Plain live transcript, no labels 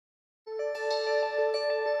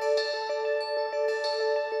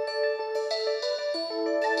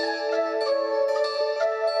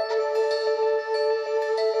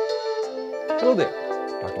Hello there.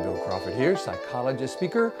 Dr. Bill Crawford here, psychologist,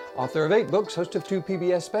 speaker, author of 8 books, host of 2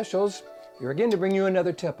 PBS specials. Here again to bring you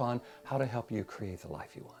another tip on how to help you create the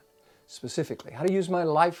life you want. Specifically, how to use my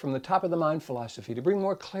life from the top of the mind philosophy to bring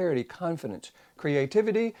more clarity, confidence,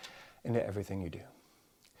 creativity into everything you do.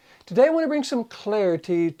 Today I want to bring some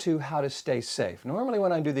clarity to how to stay safe. Normally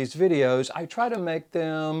when I do these videos, I try to make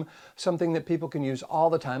them something that people can use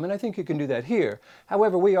all the time, and I think you can do that here.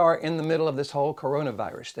 However, we are in the middle of this whole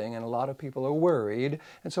coronavirus thing, and a lot of people are worried.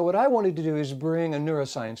 And so what I wanted to do is bring a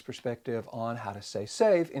neuroscience perspective on how to stay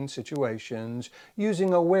safe in situations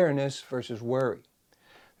using awareness versus worry.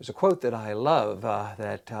 There's a quote that I love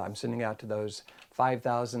that I'm sending out to those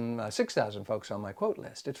 6,000 folks on my quote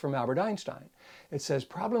list. It's from Albert Einstein. It says,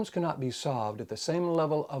 "Problems cannot be solved at the same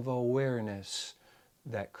level of awareness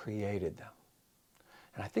that created them."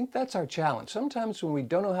 And I think that's our challenge. Sometimes when we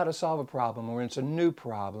don't know how to solve a problem, or it's a new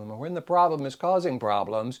problem, or when the problem is causing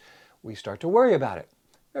problems, we start to worry about it.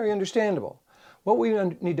 Very understandable. What we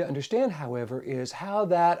need to understand, however, is how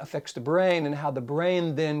that affects the brain and how the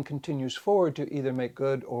brain then continues forward to either make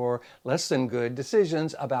good or less than good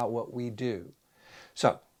decisions about what we do.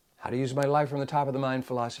 So, how to use my life from the top of the mind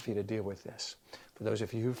philosophy to deal with this. For those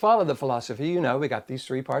of you who follow the philosophy, you know we got these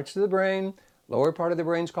 3 parts to the brain. Lower part of the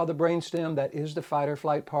brain is called the brainstem. That is the fight or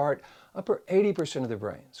flight part. Upper 80% of the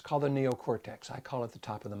brain is called the neocortex. I call it the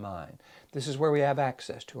top of the mind. This is where we have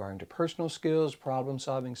access to our interpersonal skills,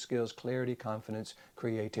 problem-solving skills, clarity, confidence,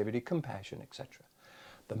 creativity, compassion, etc.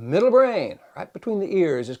 The middle brain, right between the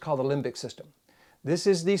ears, is called the limbic system. This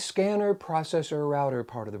is the scanner, processor, router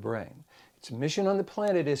part of the brain. Its mission on the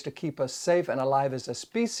planet is to keep us safe and alive as a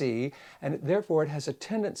species, and therefore it has a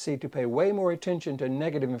tendency to pay way more attention to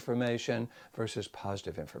negative information versus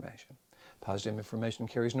positive information. Positive information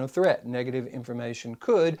carries no threat. Negative information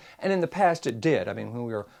could, and in the past it did. I mean, when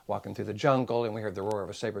we were walking through the jungle and we heard the roar of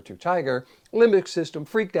a saber-toothed tiger, limbic system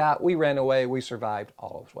freaked out, we ran away, we survived,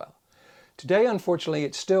 all was well. Today, unfortunately,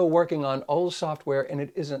 it's still working on old software and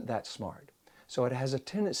it isn't that smart. So it has a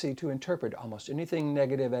tendency to interpret almost anything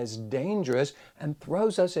negative as dangerous and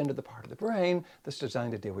throws us into the part of the brain that's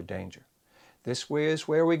designed to deal with danger. This is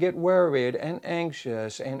where we get worried and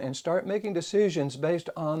anxious and start making decisions based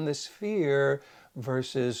on this fear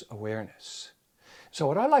versus awareness. So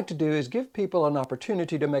what I like to do is give people an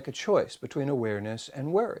opportunity to make a choice between awareness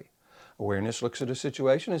and worry. Awareness looks at a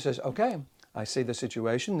situation and says, okay, I see the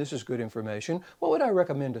situation, this is good information. What would I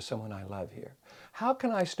recommend to someone I love here? How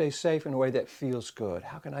can I stay safe in a way that feels good?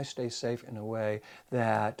 How can I stay safe in a way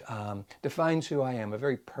that defines who I am, a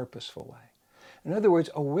very purposeful way? In other words,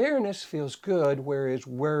 awareness feels good, whereas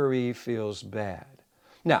worry feels bad.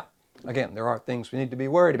 Now, again, there are things we need to be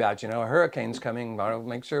worried about. You know, a hurricane's coming, I'll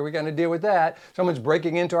make sure we're going to deal with that. Someone's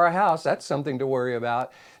breaking into our house, that's something to worry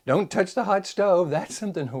about. Don't touch the hot stove, that's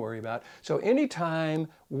something to worry about. So anytime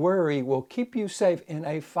worry will keep you safe in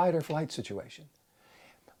a fight or flight situation.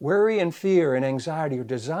 Worry and fear and anxiety are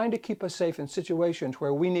designed to keep us safe in situations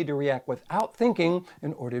where we need to react without thinking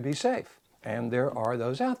in order to be safe. And there are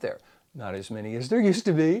those out there. Not as many as there used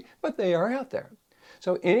to be, but they are out there.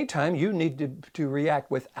 So anytime you need to react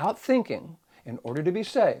without thinking in order to be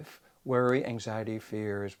safe, worry, anxiety,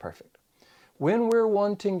 fear is perfect. When we're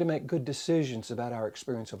wanting to make good decisions about our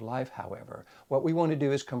experience of life, however, what we want to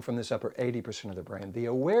do is come from this upper 80% of the brain, the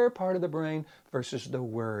aware part of the brain versus the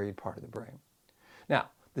worried part of the brain. Now,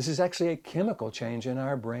 this is actually a chemical change in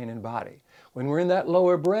our brain and body. When we're in that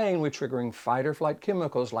lower brain, we're triggering fight or flight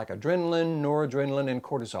chemicals like adrenaline, noradrenaline, and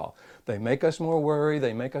cortisol. They make us more worried,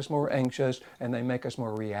 they make us more anxious, and they make us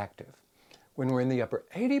more reactive. When we're in the upper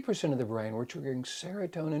 80% of the brain, we're triggering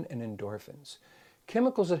serotonin and endorphins,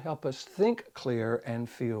 chemicals that help us think clear and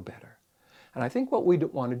feel better. And I think what we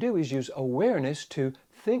want to do is use awareness to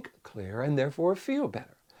think clear and therefore feel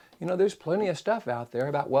better. You know, there's plenty of stuff out there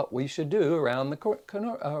about what we should do around the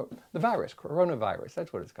coronavirus,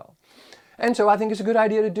 that's what it's called. And so I think it's a good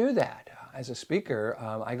idea to do that. As a speaker,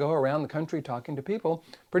 I go around the country talking to people,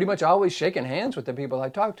 pretty much always shaking hands with the people I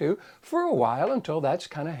talk to for a while until that's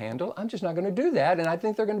kind of handled. I'm just not going to do that, and I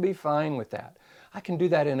think they're going to be fine with that. I can do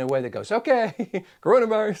that in a way that goes, okay,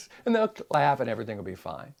 coronavirus, and they'll laugh and everything will be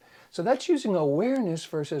fine. So that's using awareness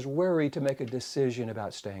versus worry to make a decision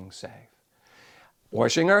about staying safe.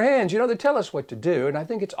 Washing our hands, you know, they tell us what to do, and I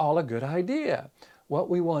think it's all a good idea. What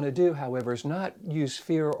we want to do, however, is not use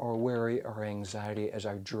fear or worry or anxiety as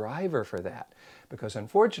our driver for that. Because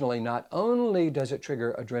unfortunately, not only does it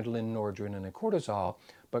trigger adrenaline, noradrenaline, and cortisol,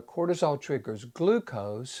 but cortisol triggers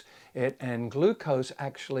glucose, and glucose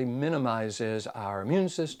actually minimizes our immune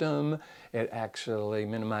system. It actually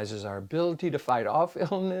minimizes our ability to fight off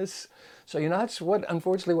illness. So, you know, that's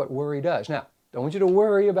unfortunately what worry does. Now, Don't want you to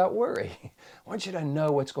worry about worry. I want you to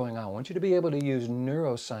know what's going on. I want you to be able to use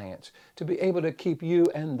neuroscience to be able to keep you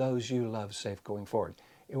and those you love safe going forward.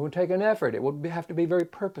 It will take an effort. It will have to be very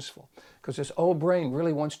purposeful because this old brain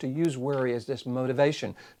really wants to use worry as this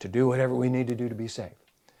motivation to do whatever we need to do to be safe.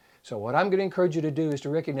 So what I'm going to encourage you to do is to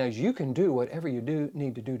recognize you can do whatever you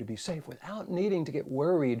need to do to be safe without needing to get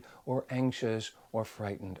worried or anxious or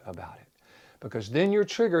frightened about it. Because then you're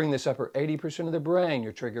triggering this upper 80% of the brain.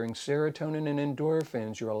 You're triggering serotonin and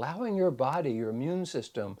endorphins. You're allowing your body, your immune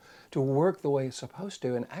system, to work the way it's supposed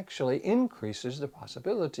to, and actually increases the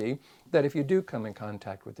possibility that if you do come in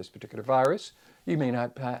contact with this particular virus, you may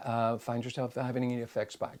not find yourself having any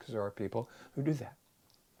effects by it, because there are people who do that.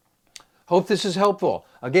 Hope this is helpful.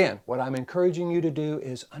 Again, what I'm encouraging you to do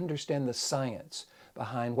is understand the science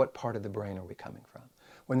behind what part of the brain are we coming from.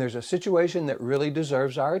 When there's a situation that really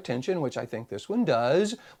deserves our attention, which I think this one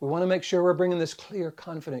does, we want to make sure we're bringing this clear,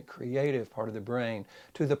 confident, creative part of the brain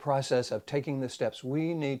to the process of taking the steps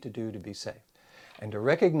we need to do to be safe. And to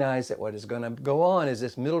recognize that what is going to go on is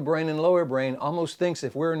this middle brain and lower brain almost thinks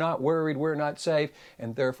if we're not worried, we're not safe,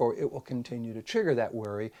 and therefore it will continue to trigger that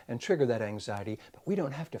worry and trigger that anxiety, but we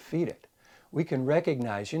don't have to feed it. We can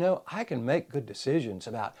recognize, I can make good decisions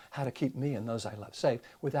about how to keep me and those I love safe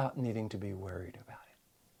without needing to be worried about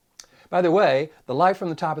it. By the way, the Life from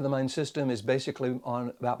the Top of the Mind system is basically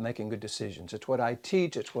about making good decisions. It's what I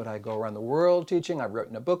teach. It's what I go around the world teaching. I've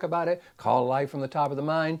written a book about it called Life from the Top of the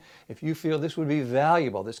Mind. If you feel this would be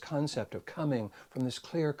valuable, this concept of coming from this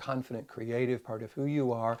clear, confident, creative part of who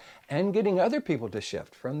you are and getting other people to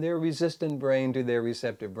shift from their resistant brain to their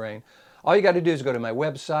receptive brain, all you got to do is go to my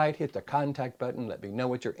website, hit the contact button, let me know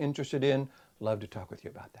what you're interested in. Love to talk with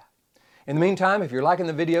you about that. In the meantime, if you're liking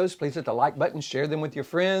the videos, please hit the like button, share them with your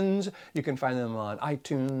friends. You can find them on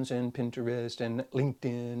iTunes and Pinterest and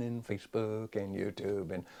LinkedIn and Facebook and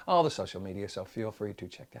YouTube and all the social media, so feel free to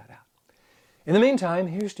check that out. In the meantime,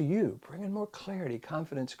 here's to you, bringing more clarity,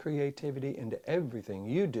 confidence, creativity into everything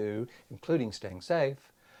you do, including staying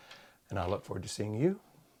safe. And I look forward to seeing you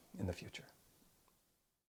in the future.